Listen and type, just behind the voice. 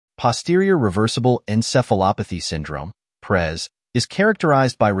Posterior Reversible Encephalopathy Syndrome, PRES, is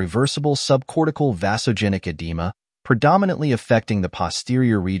characterized by reversible subcortical vasogenic edema predominantly affecting the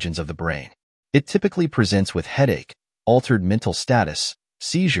posterior regions of the brain. It typically presents with headache, altered mental status,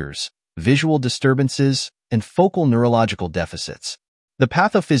 seizures, visual disturbances, and focal neurological deficits. The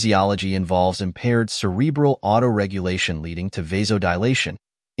pathophysiology involves impaired cerebral autoregulation leading to vasodilation,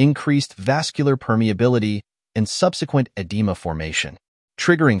 increased vascular permeability, and subsequent edema formation.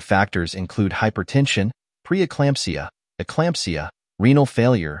 Triggering factors include hypertension, pre-eclampsia, eclampsia, renal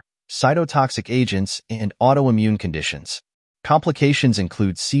failure, cytotoxic agents, and autoimmune conditions. Complications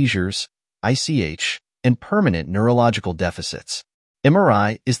include seizures, ICH, and permanent neurological deficits.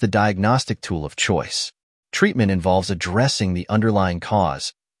 MRI is the diagnostic tool of choice. Treatment involves addressing the underlying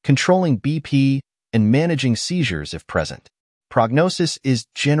cause, controlling BP, and managing seizures if present. Prognosis is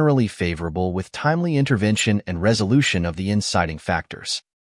generally favorable with timely intervention and resolution of the inciting factors.